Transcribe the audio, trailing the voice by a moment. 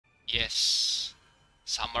Yes,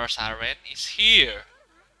 Summer Saren is here.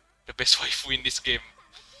 The best waifu in this game.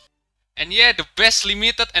 And yeah, the best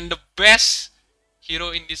limited and the best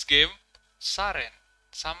hero in this game, Saren.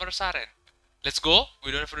 Summer Saren. Let's go,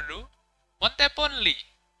 without further ado. One tap only.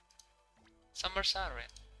 Summer Saren.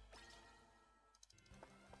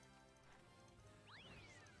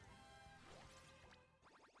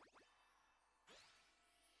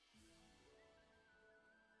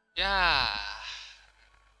 Yeah.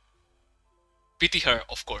 Pity her,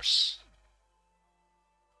 of course.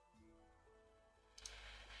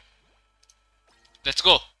 Let's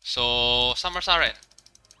go. So, Summer Saren.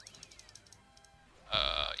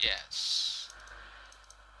 Yes.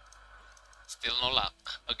 Still no luck.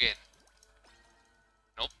 Again.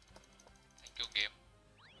 Nope. Thank you, game.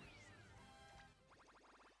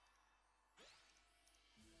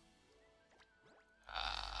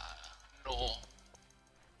 No.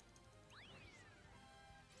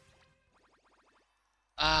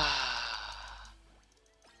 Ah.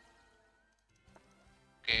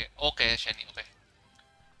 Okay, Shani, okay.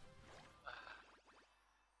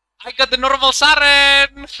 I got the normal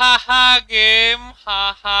Saren! Haha, game.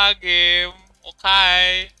 Haha, game.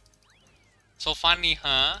 Okay. So funny,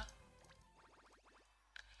 huh?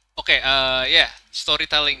 Okay, yeah.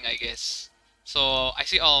 Storytelling, I guess. So, I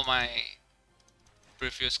see all my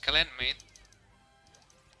previous clan mates.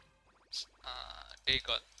 They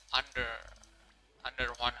got under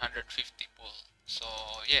 150 pull. So,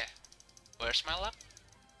 yeah. Where's my luck?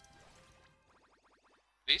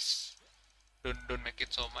 Please? Don't make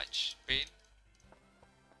it so much pain.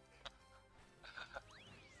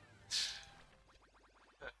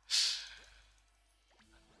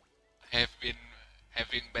 I have been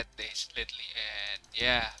having bad days lately, and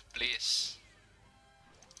yeah, please.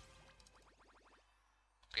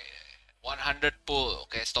 Okay, 100 pull.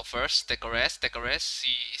 Okay, stop first. Take a rest. Take a rest.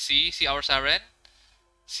 See our Saren.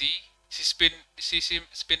 See spin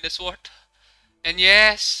the sword. And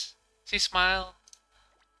yes, see smile.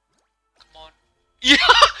 Come on. Yeah,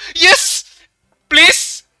 yes.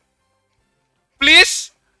 Please,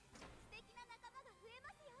 please,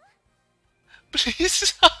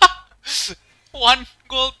 please. One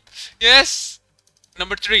gold. Yes.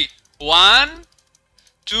 Number 3. 1,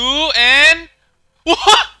 2, and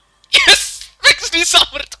what? Yes! Makes me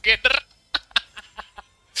summer together.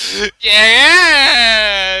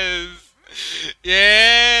 Yes!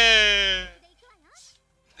 Yeah!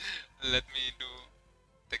 Let me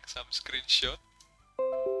take some screenshot.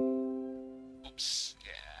 Oops,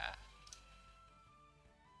 yeah.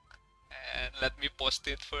 And let me post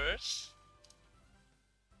it first.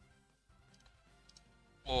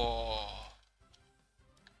 Oh,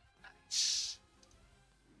 nice.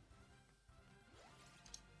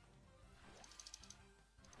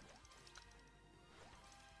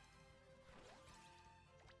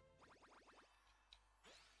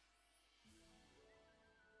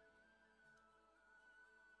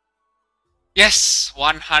 Yes,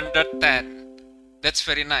 110. That's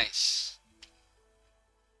very nice.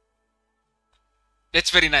 That's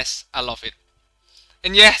very nice. I love it.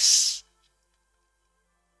 And yes,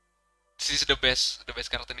 this is the best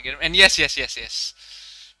character in the game. And yes.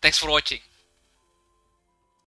 Thanks for watching.